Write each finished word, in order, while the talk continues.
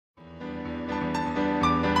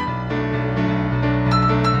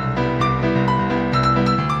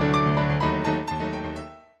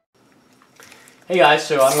Hey guys,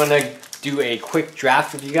 so I'm gonna do a quick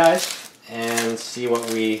draft with you guys and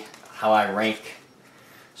see how I rank.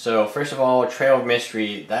 So first of all, Trail of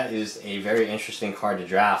Mystery, that is a very interesting card to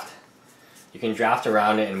draft. You can draft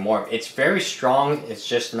around it and more. It's very strong, it's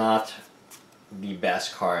just not the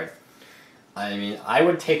best card. I mean, I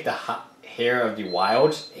would take the Hair of the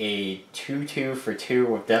Wilds, a 2/2 for 2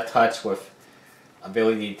 with Death Touch with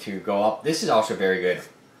ability to go up. This is also very good.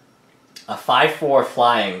 A 5/4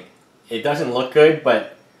 flying. It doesn't look good,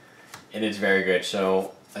 but it is very good.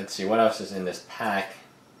 So let's see what else is in this pack.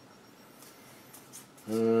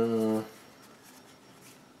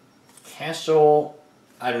 Castle.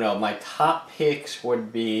 I don't know. My top picks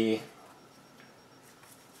would be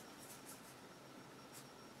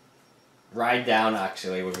Ride Down.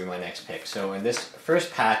 Actually, would be my next pick. So in this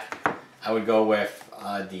first pack, I would go with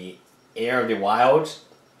the Heir of the Wilds,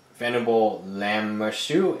 Venerable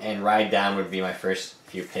Lamersu, and Ride Down would be my first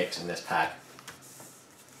few picks in this pack.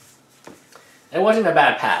 It wasn't a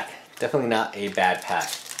bad pack. Definitely not a bad pack.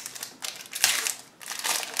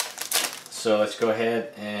 So let's go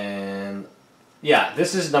ahead and... yeah,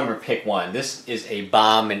 this is number pick 1. This is a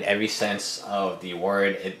bomb in every sense of the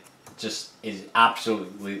word. It just is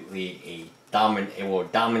absolutely a dominant. It will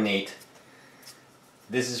dominate.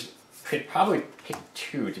 This is probably pick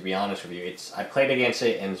 2, to be honest with you. I played against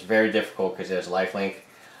it and it's very difficult because there's lifelink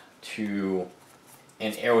to...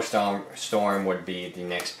 and Arrow Storm would be the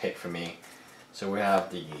next pick for me. So we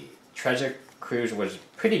have the Treasure Cruise was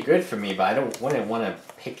pretty good for me, but wouldn't want to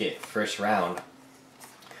pick it first round.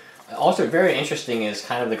 Also very interesting is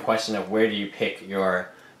kind of the question of where do you pick your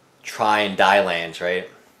try and die lands, right?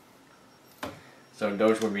 So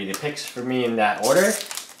those would be the picks for me in that order.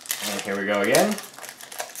 And here we go again.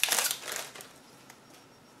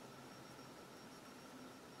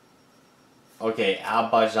 Okay,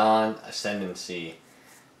 Albazan Ascendancy,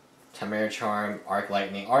 Tamara Charm, Arc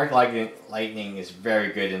Lightning. Arc Lightning is very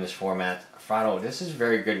good in this format. Throttle, this is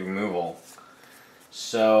very good removal.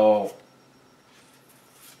 So,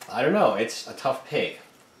 I don't know, it's a tough pick.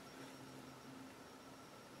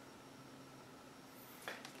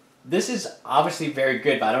 This is obviously very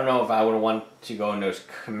good, but I don't know if I would want to go and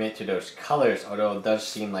commit to those colors, although it does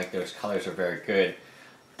seem like those colors are very good.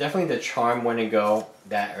 Definitely the Charm wouldn't go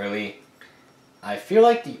that early. I feel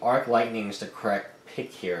like the Arc Lightning is the correct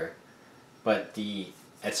pick here, but the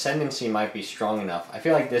Ascendancy might be strong enough. I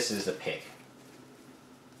feel like this is the pick.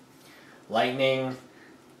 Lightning,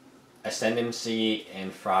 Ascendancy,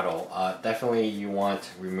 and Throttle. Definitely you want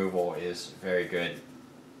removal is very good.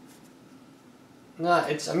 No,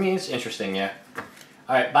 I mean, it's interesting, yeah.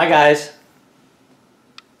 Alright, bye guys.